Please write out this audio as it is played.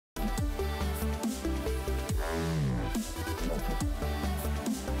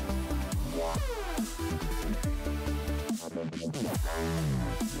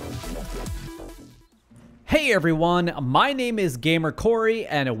Hey everyone, my name is Gamer Corey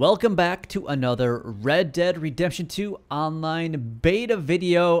and welcome back to another Red Dead Redemption 2 online beta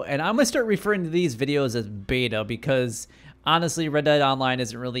video. And I'm going to start referring to these videos as beta because honestly Red Dead Online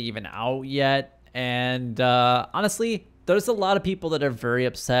isn't really even out yet. And honestly, there's a lot of people that are very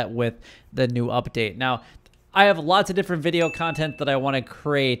upset with the new update. Now, I have lots of different video content that I want to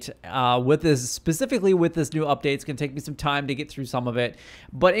create with this, specifically with this new update. It's going to take me some time to get through some of it.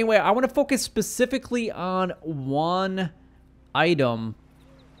 But anyway, I want to focus specifically on one item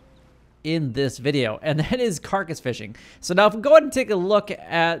in this video, and that is carcass fishing. So now if we go ahead and take a look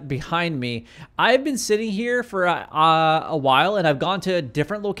at behind me, I've been sitting here for a while, and I've gone to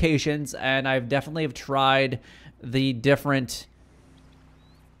different locations, and I've definitely have tried the different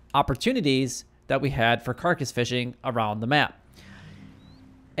opportunities that we had for carcass fishing around the map.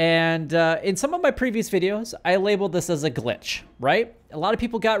 And in some of my previous videos, I labeled this as a glitch, right? A lot of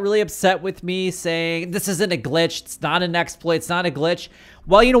people got really upset with me saying, this isn't a glitch, it's not an exploit, it's not a glitch.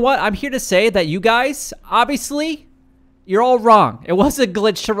 Well, you know what? I'm here to say that you guys, obviously, you're all wrong. It was a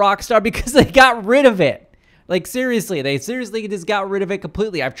glitch to Rockstar because they got rid of it. Like, seriously, they seriously just got rid of it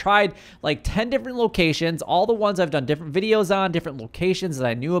completely. I've tried like 10 different locations, all the ones I've done different videos on, different locations that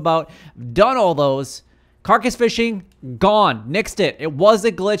I knew about, done all those. Carcass fishing, gone, nixed it. It was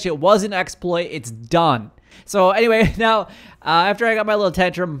a glitch, it was an exploit, it's done. So anyway, now, after I got my little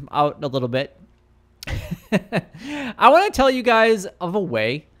tantrum out a little bit, I want to tell you guys of a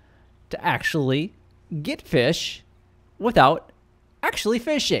way to actually get fish without actually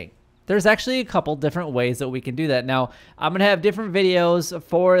fishing. There's actually a couple different ways that we can do that. Now, I'm going to have different videos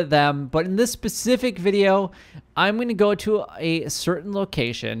for them, but in this specific video, I'm going to go to a certain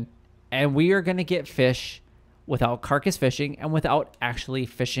location, and we are going to get fish without carcass fishing and without actually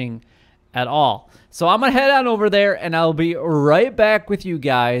fishing at all. So I'm going to head on over there, and I'll be right back with you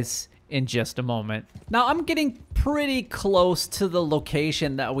guys in just a moment. Now, I'm getting pretty close to the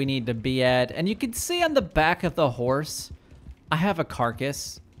location that we need to be at, and you can see on the back of the horse, I have a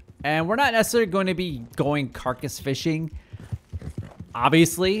carcass. And we're not necessarily going to be going carcass fishing.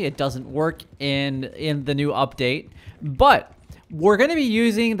 Obviously, it doesn't work in the new update. But we're going to be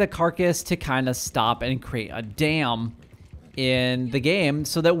using the carcass to kind of stop and create a dam in the game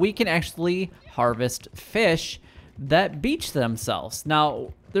so that we can actually harvest fish that beach themselves.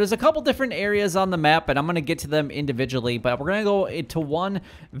 Now, there's a couple different areas on the map, and I'm going to get to them individually. But we're going to go into one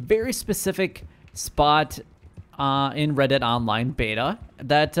very specific spot in Red Dead Online beta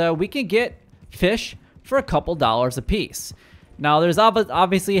that we can get fish for a couple dollars a piece. Now, there's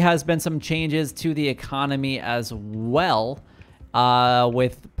obviously has been some changes to the economy as well,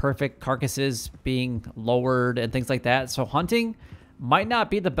 with perfect carcasses being lowered and things like that. So hunting might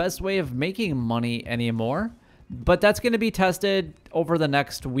not be the best way of making money anymore, but that's going to be tested over the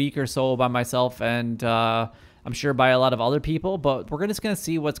next week or so by myself and I'm sure by a lot of other people, but we're just going to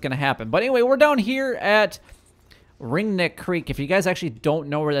see what's going to happen. But anyway, we're down here at Ringneck Creek. If you guys actually don't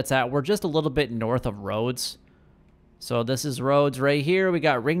know where that's at, we're just a little bit north of Rhodes. So this is Rhodes right here. We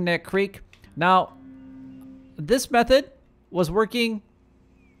got Ringneck Creek. Now, this method was working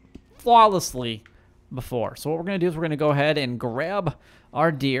flawlessly before. So what we're going to do is we're going to go ahead and grab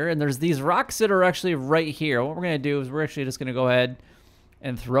our deer. And there's these rocks that are actually right here. What we're going to do is we're actually just going to go ahead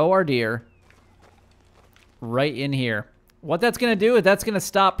and throw our deer right in here. What that's going to do is that's going to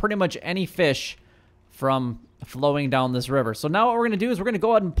stop pretty much any fish from flowing down this river. So now what we're going to do is we're going to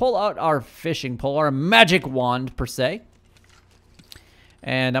go ahead and pull out our fishing pole, our magic wand per se.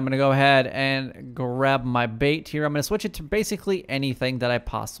 And I'm going to go ahead and grab my bait here. I'm going to switch it to basically anything that I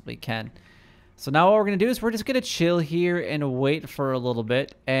possibly can. So now what we're going to do is we're just going to chill here and wait for a little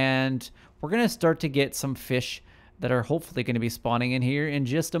bit. And we're going to start to get some fish that are hopefully going to be spawning in here in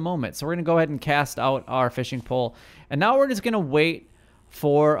just a moment. So we're going to go ahead and cast out our fishing pole. And now we're just going to wait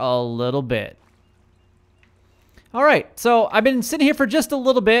for a little bit. All right, so I've been sitting here for just a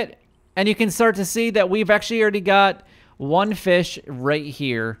little bit, and you can start to see that we've actually already got one fish right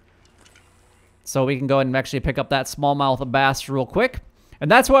here. So we can go ahead and actually pick up that smallmouth bass real quick.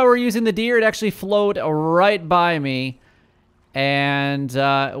 And that's why we're using the deer. It actually flowed right by me, and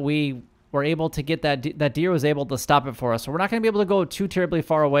we were able to get that deer was able to stop it for us. So we're not going to be able to go too terribly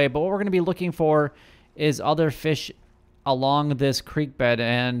far away, but what we're going to be looking for is other fish along this creek bed,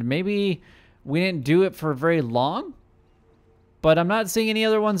 and maybe we didn't do it for very long, but I'm not seeing any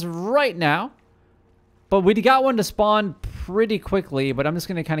other ones right now. But we got one to spawn pretty quickly, but I'm just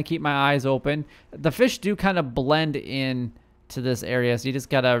going to kind of keep my eyes open. The fish do kind of blend in to this area, so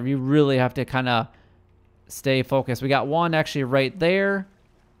you really have to kind of stay focused. We got one actually right there.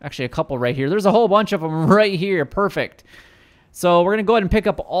 Actually, a couple right here. There's a whole bunch of them right here. Perfect. So we're going to go ahead and pick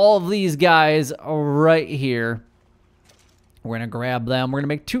up all of these guys right here. We're going to grab them. We're going to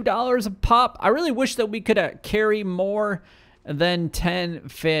make $2 a pop. I really wish that we could carry more than 10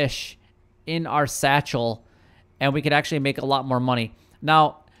 fish in our satchel, and we could actually make a lot more money.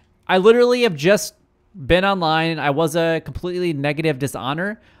 Now, I literally have just been online. I was a completely negative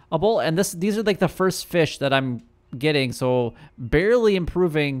dishonorable, and these are like the first fish that I'm getting, so barely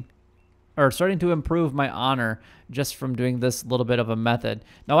improving or starting to improve my honor just from doing this little bit of a method.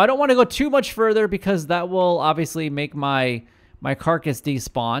 Now, I don't want to go too much further because that will obviously make my carcass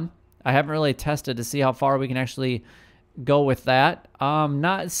despawn. I haven't really tested to see how far we can actually go with that.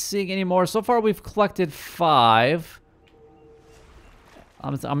 Not seeing any more. So far, we've collected 5.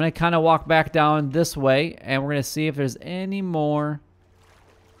 I'm going to kind of walk back down this way, and we're going to see if there's any more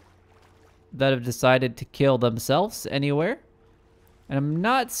that have decided to kill themselves anywhere. And I'm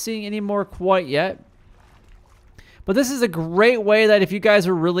not seeing any more quite yet. But this is a great way that if you guys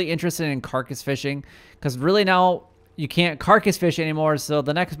are really interested in carcass fishing, because really now you can't carcass fish anymore, so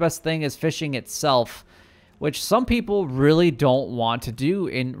the next best thing is fishing itself, which some people really don't want to do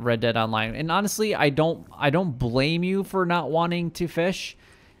in Red Dead Online. And honestly, I don't blame you for not wanting to fish.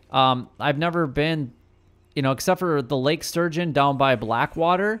 I've never been, you know, except for the lake sturgeon down by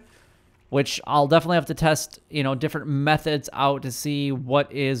Blackwater, which I'll definitely have to test, you know, different methods out to see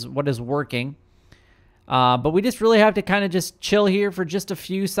what is working. But we just really have to kind of just chill here for just a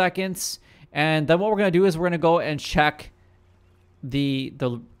few seconds. And then what we're going to do is we're going to go and check the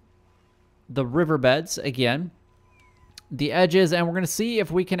riverbeds again, the edges, and we're going to see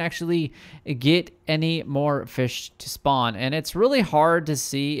if we can actually get any more fish to spawn. And it's really hard to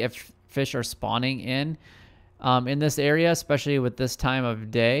see if fish are spawning in this area, especially with this time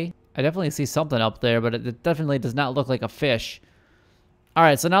of day. I definitely see something up there, but it definitely does not look like a fish. All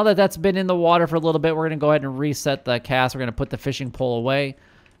right, so now that that's been in the water for a little bit, we're going to go ahead and reset the cast. We're going to put the fishing pole away.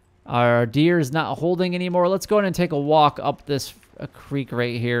 Our deer is not holding anymore. Let's go ahead and take a walk up this creek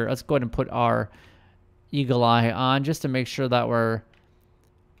right here. Let's go ahead and put our eagle eye on just to make sure that we're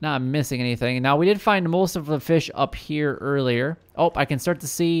not missing anything. Now, we did find most of the fish up here earlier. Oh, I can start to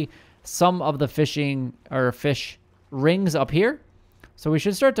see some of the fishing or fish rings up here. So we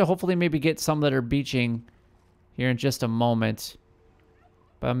should start to hopefully maybe get some that are beaching here in just a moment.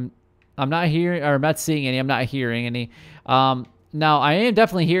 But I'm not hearing, or I'm not seeing any. I'm not hearing any. Now, I am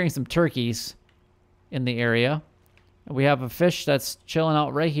definitely hearing some turkeys in the area. We have a fish that's chilling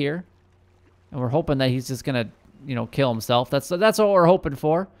out right here. And we're hoping that he's just going to, you know, kill himself. That's what we're hoping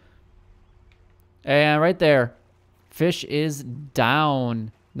for. And right there, fish is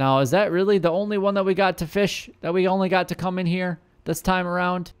down. Now, is that really the only one that we got to fish, that we only got to come in here this time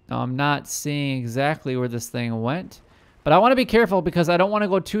around? Now, I'm not seeing exactly where this thing went. But I want to be careful because I don't want to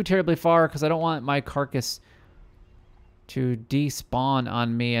go too terribly far because I don't want my carcass to despawn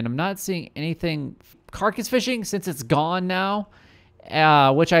on me. And I'm not seeing anything carcass fishing since it's gone now,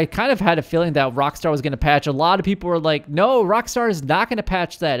 which I kind of had a feeling that Rockstar was going to patch. A lot of people were like, no, Rockstar is not going to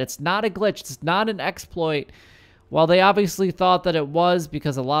patch that. It's not a glitch. It's not an exploit. Well, they obviously thought that it was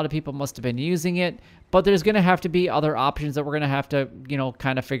because a lot of people must have been using it. But there's going to have to be other options that we're going to have to, you know,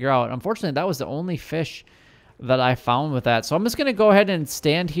 kind of figure out. Unfortunately, that was the only fish that I found with that. So I'm just going to go ahead and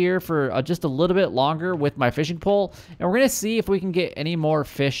stand here for just a little bit longer with my fishing pole. And we're going to see if we can get any more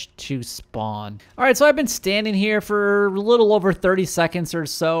fish to spawn. All right, so I've been standing here for a little over 30 seconds or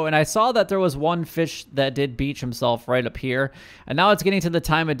so. And I saw that there was one fish that did beach himself right up here. And now it's getting to the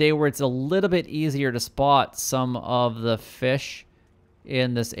time of day where it's a little bit easier to spot some of the fish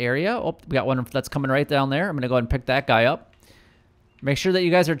in this area. Oh, we got one that's coming right down there. I'm going to go ahead and pick that guy up. Make sure that you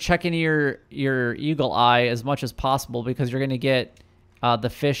guys are checking your eagle eye as much as possible because you're going to get the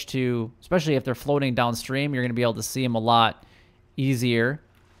fish to, especially if they're floating downstream, you're going to be able to see them a lot easier.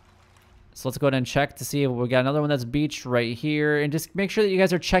 So let's go ahead and check to see if we got another one that's beached right here. And just make sure that you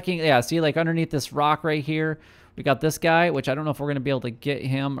guys are checking. Yeah, see, like underneath this rock right here, we got this guy, which I don't know if we're going to be able to get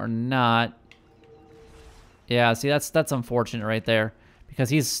him or not. Yeah, see, that's unfortunate right there, because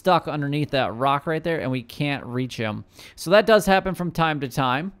he's stuck underneath that rock right there, and we can't reach him. So that does happen from time to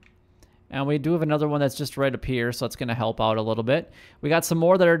time. And we do have another one that's just right up here, so it's going to help out a little bit. We got some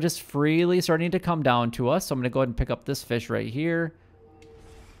more that are just freely starting to come down to us. So I'm going to go ahead and pick up this fish right here.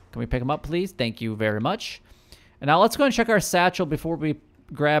 Can we pick him up, please? Thank you very much. And now let's go and check our satchel before we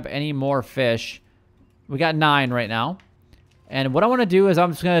grab any more fish. We got 9 right now. And what I want to do is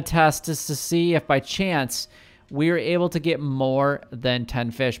I'm just going to test just to see if by chance we're able to get more than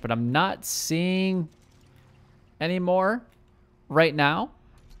 10 fish, but I'm not seeing any more right now.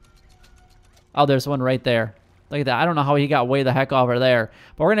 Oh, there's one right there. Look at that. I don't know how he got way the heck over there.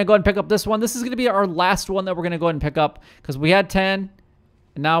 But we're going to go ahead and pick up this one. This is going to be our last one that we're going to go ahead and pick up because we had 10,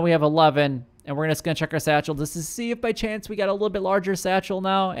 and now we have 11. And we're just going to check our satchel just to see if by chance we got a little bit larger satchel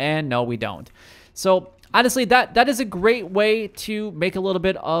now. And no, we don't. So honestly, that is a great way to make a little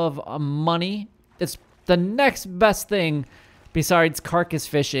bit of money. It's the next best thing besides carcass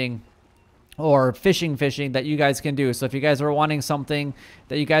fishing or fishing that you guys can do. So if you guys are wanting something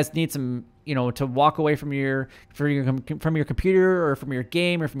that you guys need some, you know, to walk away from your computer or from your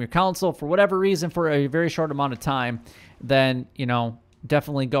game or from your console for whatever reason for a very short amount of time, then, you know,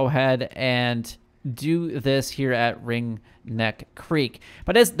 definitely go ahead and do this here at Ring Neck Creek.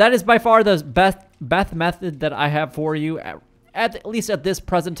 But that is by far the best method that I have for you at least at this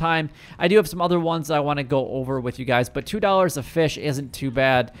present time. I do have some other ones that I want to go over with you guys, but $2 a fish isn't too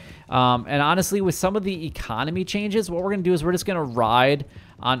bad. And honestly, with some of the economy changes, what we're going to do is we're just going to ride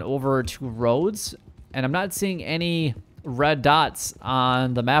on over to roads. And I'm not seeing any red dots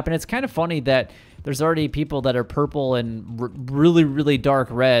on the map. And it's kind of funny that there's already people that are purple and really dark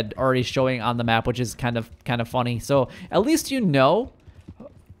red already showing on the map, which is kind of funny. So at least you know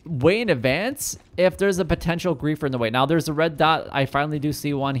way in advance if there's a potential griefer in the way. Now there's a red dot. I finally do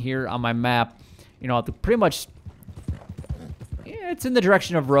see one here on my map. You know, pretty much, yeah, it's in the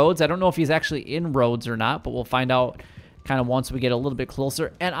direction of roads. I don't know if he's actually in roads or not, but we'll find out kind of once we get a little bit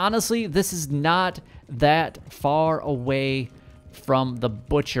closer. And honestly, this is not that far away from the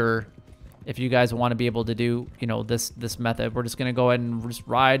butcher. If you guys want to be able to do, you know, this method, we're just going to go ahead and just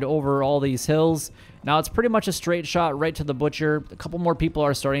ride over all these hills. Now it's pretty much a straight shot right to the butcher. A couple more people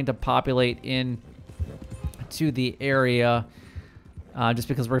are starting to populate in to the area just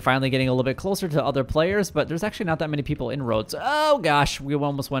because we're finally getting a little bit closer to other players, but there's actually not that many people in roads. Oh gosh, we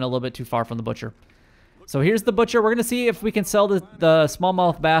almost went a little bit too far from the butcher. So here's the butcher. We're going to see if we can sell the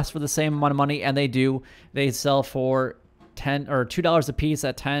smallmouth bass for the same amount of money, and they do. They sell for $2 a piece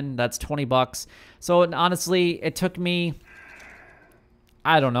at 10. That's 20 bucks. So honestly, it took me,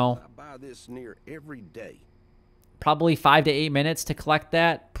 I don't know, I buy this near every day. Probably 5 to 8 minutes to collect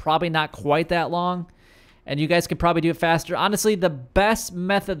that. Probably not quite that long. And you guys could probably do it faster. Honestly, the best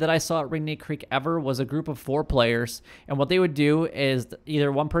method that I saw at Ring Neck Creek ever was a group of 4 players. And what they would do is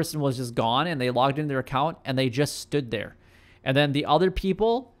either one person was just gone and they logged into their account and they just stood there. And then the other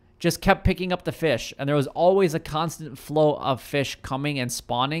people just kept picking up the fish. And there was always a constant flow of fish coming and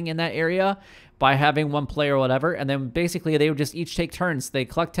spawning in that area by having one player or whatever. And then basically they would just each take turns. They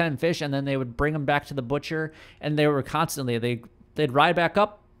collect 10 fish and then they would bring them back to the butcher. And they were constantly, they'd ride back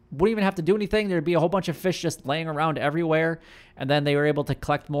up. Wouldn't even have to do anything. There'd be a whole bunch of fish just laying around everywhere. And then they were able to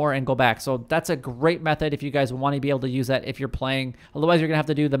collect more and go back. So that's a great method if you guys want to be able to use that if you're playing. Otherwise, you're going to have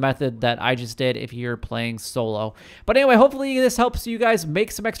to do the method that I just did if you're playing solo. But anyway, hopefully this helps you guys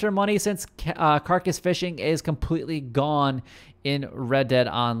make some extra money since carcass fishing is completely gone in Red Dead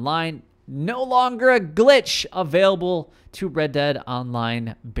Online. No longer a glitch available to Red Dead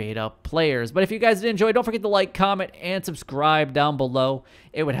Online beta players. But if you guys did enjoy, don't forget to like, comment, and subscribe down below.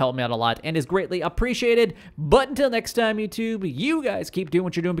 It would help me out a lot and is greatly appreciated. But until next time, YouTube, you guys keep doing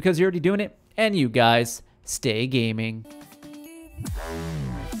what you're doing because you're already doing it. And you guys stay gaming.